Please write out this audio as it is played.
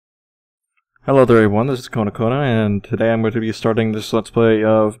Hello there everyone, this is Kona Kona, and today I'm going to be starting this Let's Play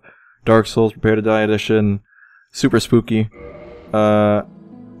of Dark Souls Prepare to Die Edition. Super spooky. Oh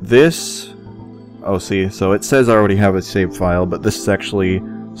see, so it says I already have a save file, but this is actually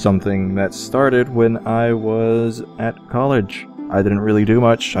something that started when I was at college. I didn't really do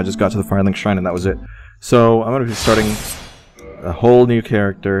much, I just got to the Firelink Shrine and that was it. So I'm going to be starting a whole new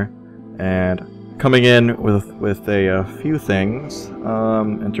character, and coming in with a few things.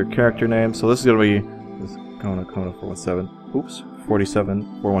 Enter character name. So this is gonna be Kona 417. Oops,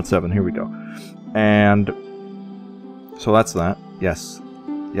 47417. Here we go. And so that's that. Yes,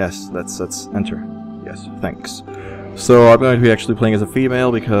 that's enter. Yes, thanks. So I'm going to be actually playing as a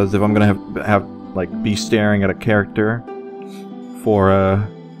female because if I'm gonna have like be staring at a character for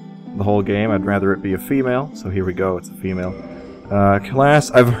the whole game, I'd rather it be a female. So here we go. It's a female.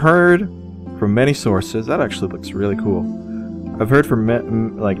 Class. I've heard from many sources, that actually looks really cool. I've heard from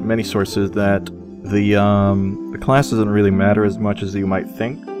many sources that the class doesn't really matter as much as you might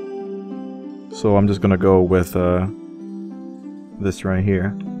think. So I'm just gonna go with this right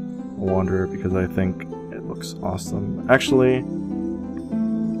here, Wanderer, because I think it looks awesome. Actually,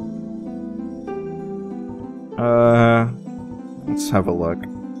 let's have a look.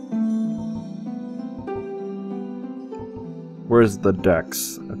 Where's the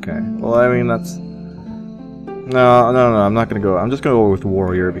dex? Okay. Well, I mean, that's... No, I'm not gonna go. I'm just gonna go with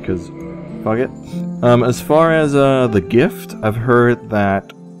Warrior because... fuck it. As far as the gift, I've heard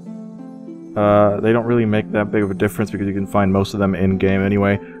that they don't really make that big of a difference because you can find most of them in-game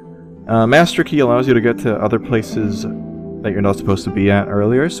anyway. Master Key allows you to get to other places that you're not supposed to be at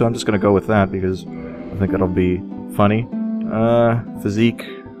earlier, so I'm just gonna go with that because I think that'll be funny. Physique...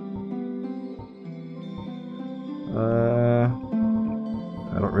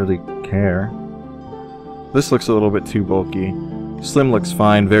 I don't really care. This looks a little bit too bulky. Slim looks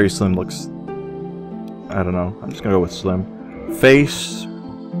fine. Very slim looks... I don't know. I'm just gonna go with slim. Face...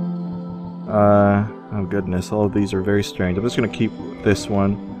 oh goodness, all of these are very strange. I'm just gonna keep this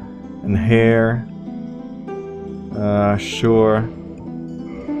one. And hair... sure.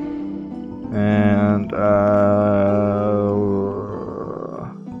 And,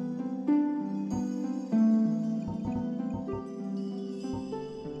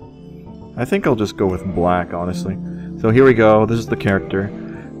 I think I'll just go with black, honestly. So here we go, this is the character.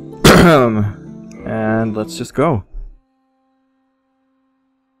 And let's just go.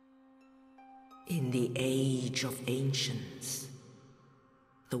 In the age of ancients,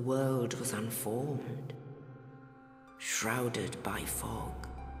 the world was unformed, shrouded by fog.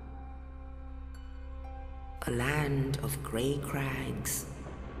 A land of grey crags,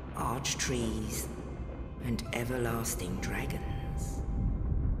 arch trees, and everlasting dragons.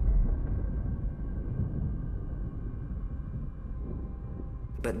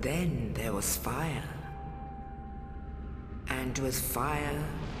 But then there was fire, and with fire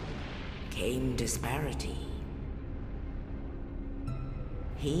came disparity.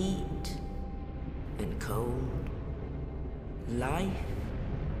 Heat and cold, life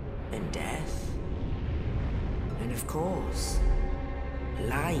and death, and of course,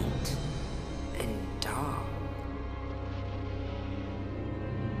 light and dark.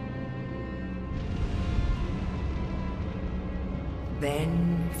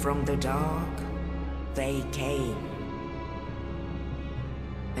 Then, from the dark, they came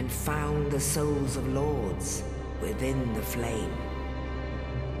and found the souls of lords within the flame.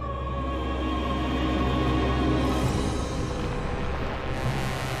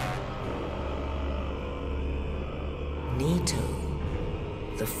 Nito,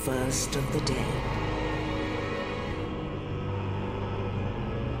 the first of the dead.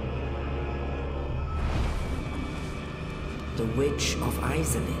 The Witch of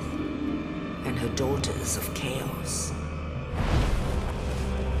Izalith and her daughters of Chaos.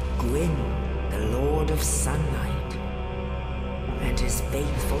 Gwyn, the Lord of Sunlight, and his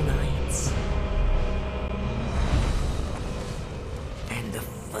faithful knights. And the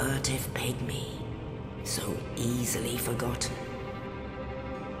furtive pygmy, so easily forgotten.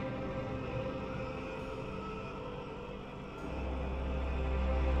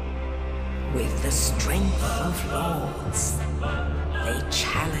 With the strength of lords, they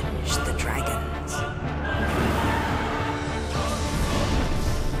challenged the dragons.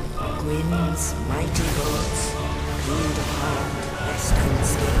 Gwyn's mighty bolts peeled apart their stone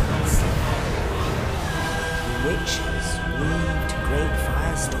skins. The witches weaved great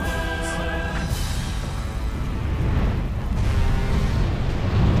firestorms.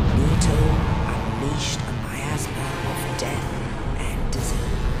 Nito unleashed a miasma of death and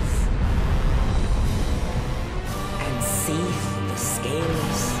disease. And Seath, the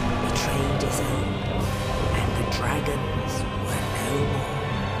scales, betrayed his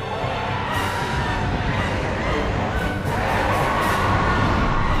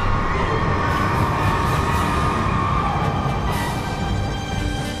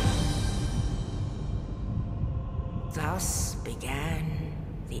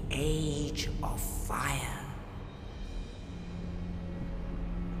the age of fire.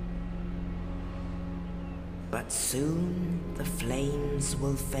 But soon the flames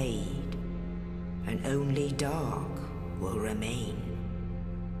will fade, and only dark will remain.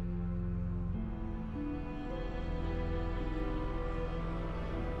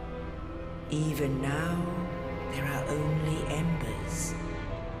 Even now, there are only embers,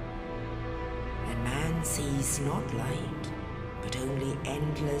 and man sees not light, but only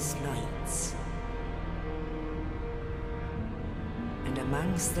endless nights. And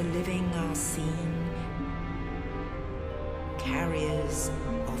amongst the living are seen carriers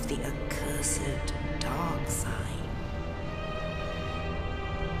of the accursed dark side.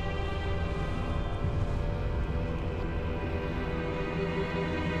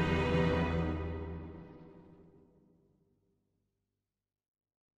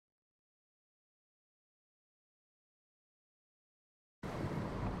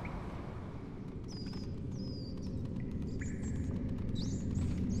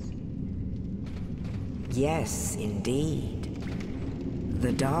 Yes, indeed.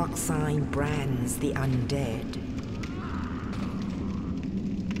 The dark sign brands the undead.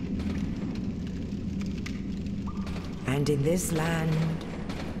 And in this land,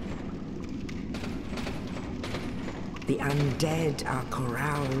 the undead are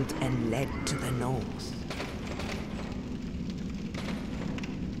corralled and led to the north.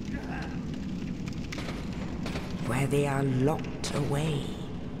 Where they are locked away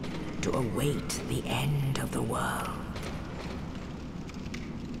to await the end of the world.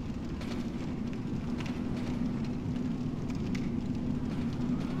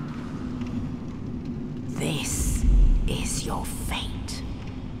 This is your fate.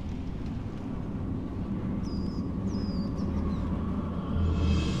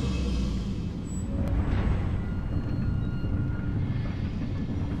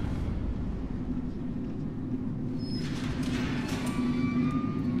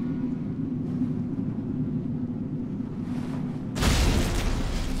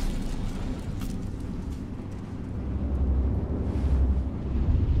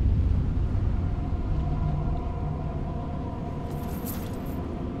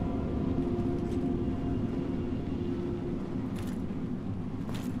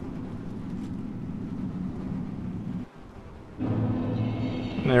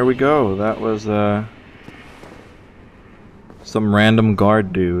 There we go. That was some random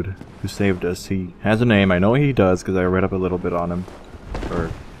guard dude who saved us. He has a name. I know he does because I read up a little bit on him. Or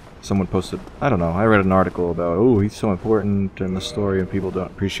someone posted, I don't know, I read an article about, oh, he's so important in the story and people don't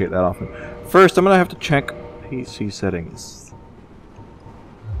appreciate that often. First, I'm going to have to check PC settings.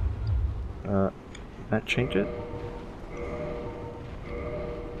 That change it?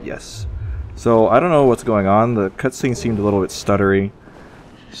 Yes. So, I don't know what's going on. The cutscene seemed a little bit stuttery.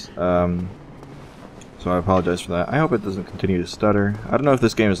 So I apologize for that. I hope it doesn't continue to stutter. I don't know if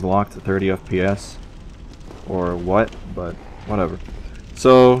this game is locked to 30 FPS or what, but whatever.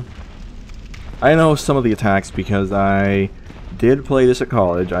 So I know some of the attacks because I did play this at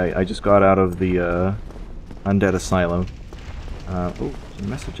college. I just got out of the Undead Asylum. Oh, there's a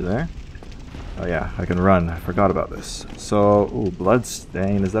message there. Oh yeah, I can run. I forgot about this. So, ooh,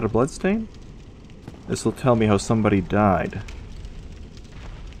 bloodstain. Is that a bloodstain? This will tell me how somebody died.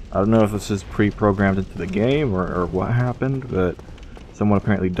 I don't know if this is pre-programmed into the game or what happened, but someone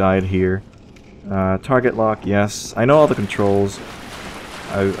apparently died here. Target lock, yes. I know all the controls.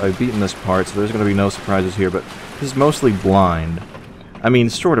 I've beaten this part, so there's going to be no surprises here, but this is mostly blind. I mean,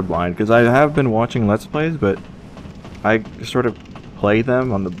 sort of blind, because I have been watching Let's Plays, but I sort of play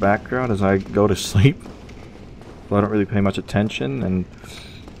them on the background as I go to sleep. So I don't really pay much attention, and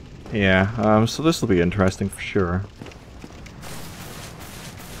yeah, so this will be interesting for sure.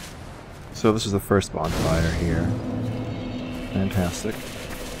 So this is the first bonfire here. Fantastic.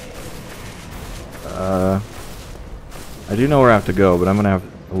 I do know where I have to go, but I'm gonna have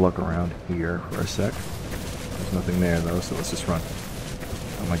a look around here for a sec. There's nothing there though, so let's just run.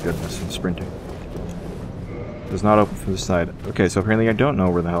 Oh my goodness, I'm sprinting. Does not open from the side. Okay, so apparently I don't know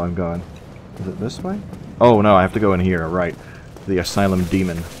where the hell I'm going. Is it this way? Oh no, I have to go in here, right. The Asylum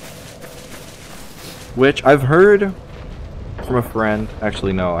Demon. Which I've heard from a friend,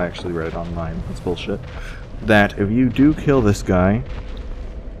 actually no, I actually read it online, that's bullshit, that if you do kill this guy,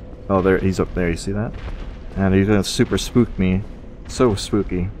 oh there, he's up there, you see that? And he's gonna super spook me, so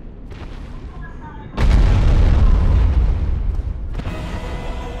spooky.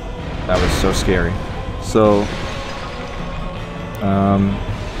 That was so scary. So,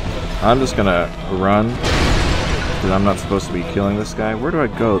 I'm just gonna run, because I'm not supposed to be killing this guy. Where do I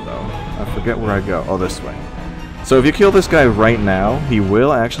go though? I forget where I go. Oh, this way. So if you kill this guy right now, he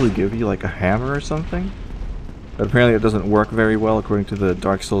will actually give you like a hammer or something. But apparently it doesn't work very well according to the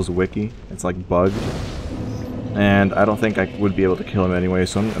Dark Souls wiki. It's like bugged. And I don't think I would be able to kill him anyway,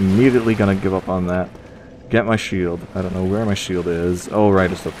 so I'm immediately gonna give up on that. Get my shield. I don't know where my shield is. Oh right,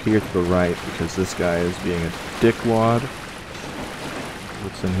 it's up here to the right because this guy is being a dickwad.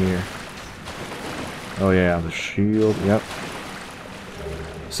 What's in here? Oh yeah, the shield, yep.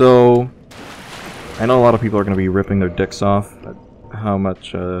 So, I know a lot of people are going to be ripping their dicks off at how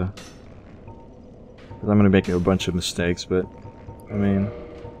much, 'cause I'm going to make a bunch of mistakes, but, I mean,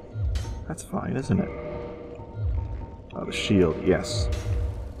 that's fine, isn't it? Oh, the shield, yes.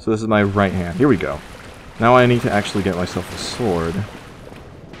 So this is my right hand. Here we go. Now I need to actually get myself a sword.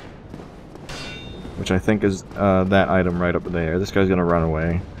 Which I think is that item right up there. This guy's going to run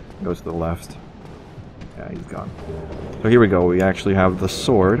away. Go to the left. Yeah, he's gone. So here we go. We actually have the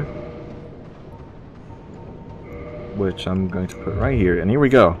sword. Which I'm going to put right here. And here we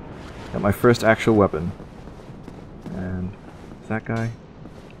go. Got my first actual weapon. And is that guy?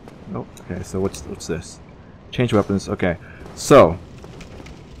 Nope. Okay, so what's this? Change weapons. Okay. So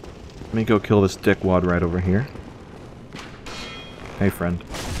let me go kill this dickwad right over here. Hey friend.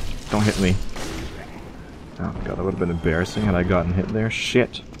 Don't hit me. Oh my god, that would have been embarrassing had I gotten hit there.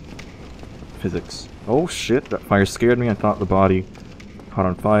 Shit. Physics. Oh shit, that fire scared me. I thought the body caught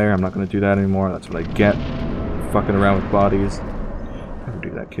on fire. I'm not going to do that anymore. That's what I get. Fucking around with bodies. Never do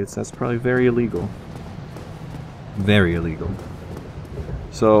that, kids. That's probably very illegal. Very illegal.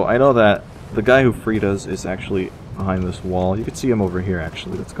 So, I know that the guy who freed us is actually behind this wall. You can see him over here,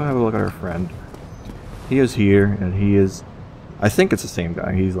 actually. Let's go have a look at our friend. He is here, and he is... I think it's the same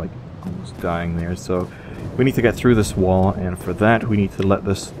guy. He's, like, almost dying there, so... We need to get through this wall, and for that, we need to let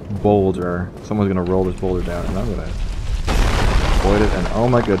this boulder... Someone's gonna roll this boulder down, and I'm gonna... avoid it, and oh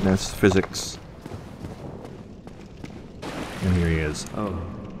my goodness, physics. And here he is. Oh,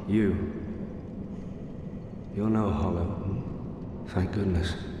 you. You're no hollow. Thank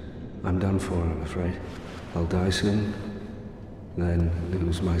goodness. I'm done for, I'm afraid. I'll die soon, then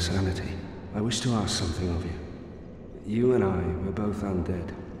lose my sanity. I wish to ask something of you. You and I were both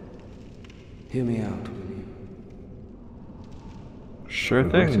undead. Hear me out, will you? Sure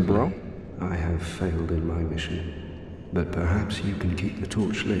thing, bro. I have failed in my mission, but perhaps you can keep the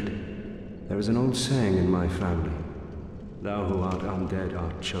torch lit. There is an old saying in my family. Thou who art undead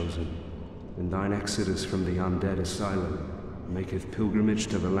art chosen, and thine exodus from the Undead Asylum maketh pilgrimage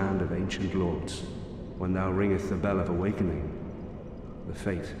to the land of ancient lords. When thou ringeth the bell of awakening, the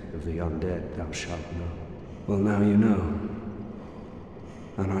fate of the undead thou shalt know. Well, now you know,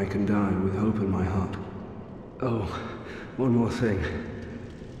 and I can die with hope in my heart. Oh, one more thing.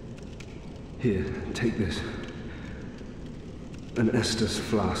 Here, take this. An Estus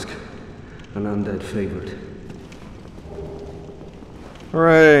flask, an undead favorite.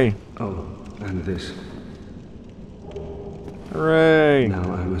 Hooray! Oh, and this. Hooray!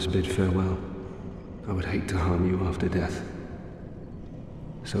 Now I must bid farewell. I would hate to harm you after death.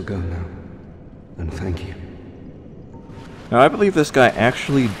 So go now, and thank you. Now I believe this guy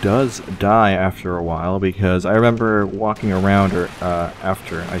actually does die after a while, because I remember walking around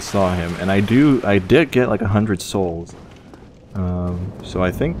after I saw him, and I did get like 100 souls. So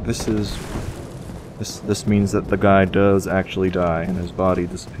I think this means that the guy does actually die and his body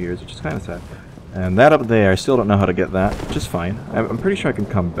disappears, which is kind of sad. And that up there, I still don't know how to get that, which is fine. I'm pretty sure I can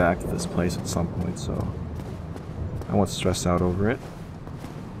come back to this place at some point, so I won't stress out over it.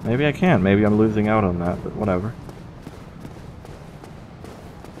 Maybe I can. Maybe I'm losing out on that, but whatever.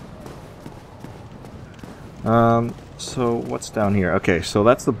 So what's down here? Okay, so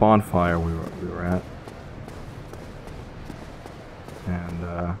that's the bonfire we were at.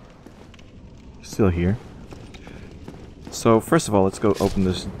 And, still here. So, first of all, let's go open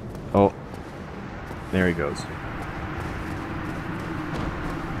this... Oh, there he goes.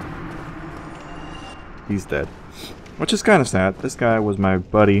 He's dead. Which is kind of sad. This guy was my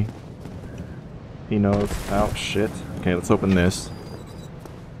buddy. He knows... Oh, shit. Okay, let's open this.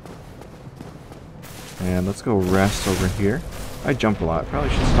 And let's go rest over here. I jump a lot. Probably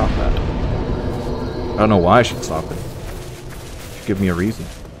should stop that. I don't know why I should stop it. Should give me a reason.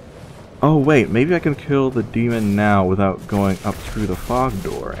 Oh wait, maybe I can kill the demon now without going up through the fog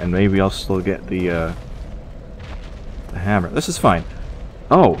door, and maybe I'll still get the hammer. This is fine.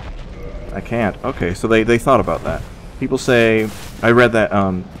 Oh, I can't. Okay, so they thought about that. People say, I read that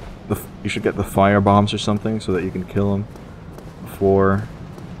you should get the fire bombs or something so that you can kill them before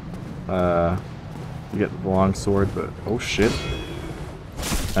you get the long sword. But oh shit,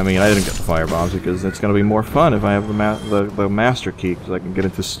 I mean, I didn't get the fire bombs because it's gonna be more fun if I have the master key, because I can get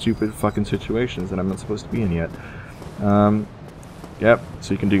into stupid fucking situations that I'm not supposed to be in yet. Yep,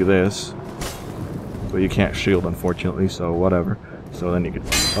 so you can do this. But you can't shield, unfortunately, so whatever. So then you can...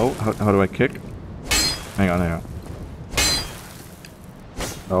 Oh, how do I kick? Hang on.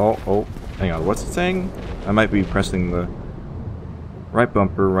 Oh, hang on, what's it saying? I might be pressing the right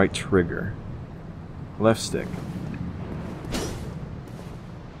bumper, right trigger. Left stick.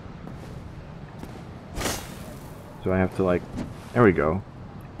 So I have to, like... There we go.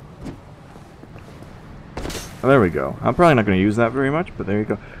 Oh, there we go. I'm probably not going to use that very much, but there you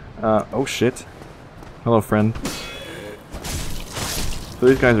go. Oh shit. Hello, friend. So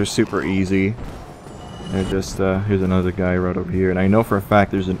these guys are super easy. They're just, here's another guy right over here, and I know for a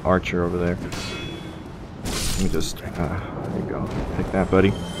fact there's an archer over there. Let me just, there you go. Take that,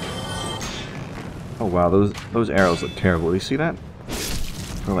 buddy. Oh wow, those arrows look terrible. You see that?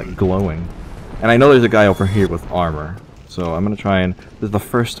 They're like glowing. And I know there's a guy over here with armor. So I'm gonna try and... This is the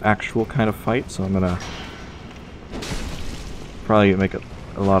first actual kind of fight, so I'm gonna... probably make a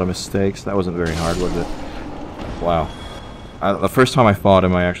lot of mistakes. That wasn't very hard, was it? Wow. The first time I fought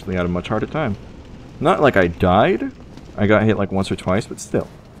him, I actually had a much harder time. Not like I died. I got hit like once or twice, but still.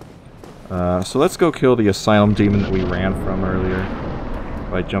 So let's go kill the asylum demon that we ran from earlier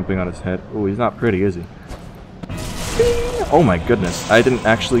by jumping on his head. Oh, he's not pretty, is he? Oh my goodness. I didn't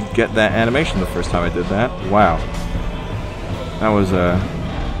actually get that animation the first time I did that. Wow. That was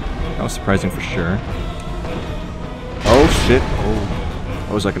surprising for sure. Oh shit. Oh.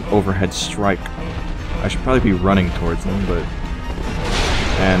 That was like an overhead strike. I should probably be running towards them, but...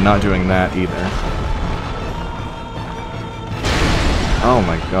 And not doing that either. Oh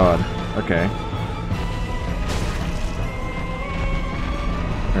my god. Okay.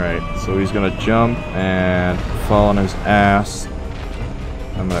 Alright, so he's gonna jump and fall on his ass.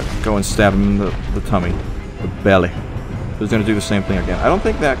 I'm gonna go and stab him in the tummy. The belly. So he's gonna do the same thing again. I don't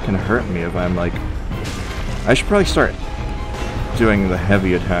think that can hurt me if I'm like... I should probably start doing the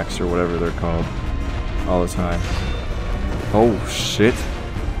heavy attacks or whatever they're called all the time. Oh shit.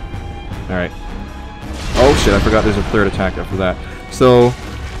 Alright. Oh shit, I forgot there's a third attack after that. So,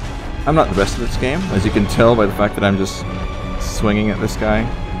 I'm not the best at this game, as you can tell by the fact that I'm just swinging at this guy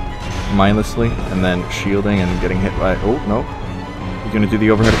mindlessly and then shielding and getting hit by... Oh, no. He's gonna do the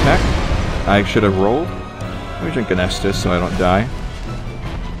overhead attack. I should have rolled. Let me drink an Estus so I don't die.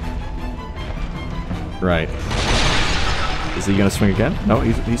 Right. Is he gonna swing again? No,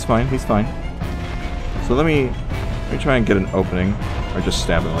 he's fine, he's fine. So let me try and get an opening, or just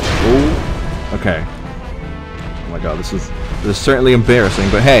stab him like, oh, okay. Oh my god, this is certainly embarrassing,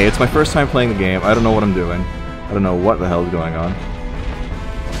 but hey, it's my first time playing the game, I don't know what I'm doing. I don't know what the hell is going on.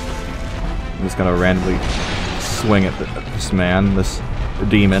 I'm just gonna randomly swing at this man, this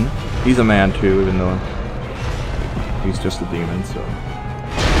demon. He's a man too, even though he's just a demon, so...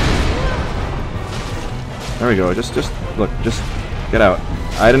 There we go, just look, just get out.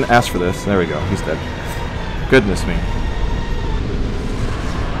 I didn't ask for this. There we go, he's dead. Goodness me.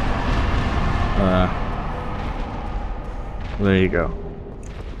 There you go.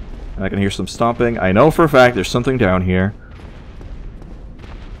 I can hear some stomping. I know for a fact there's something down here.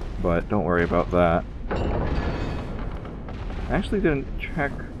 But don't worry about that. I actually didn't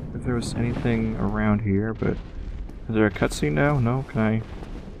check if there was anything around here, but... Is there a cutscene now? No? Can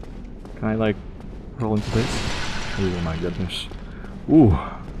I like, roll into this? Oh my goodness. Ooh,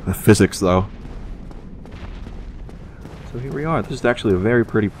 the physics though. So here we are. This is actually a very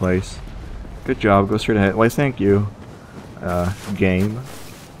pretty place. Good job. Go straight ahead. Why, thank you. Game.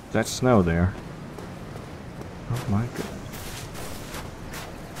 That's snow there. Oh my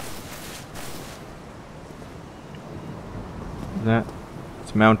god.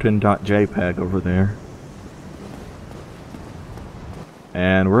 It's mountain.jpg over there.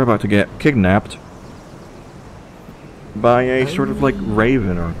 And we're about to get kidnapped by a sort of like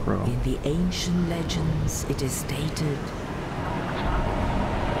raven or crow. In the ancient legends, it is stated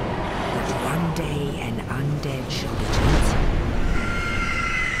that one day an undead shall be chosen.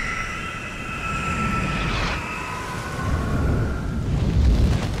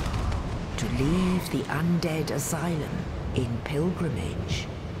 To leave the Undead Asylum in pilgrimage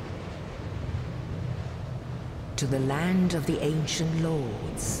to the land of the ancient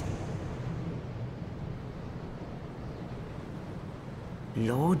lords.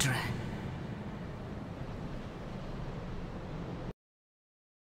 Lordran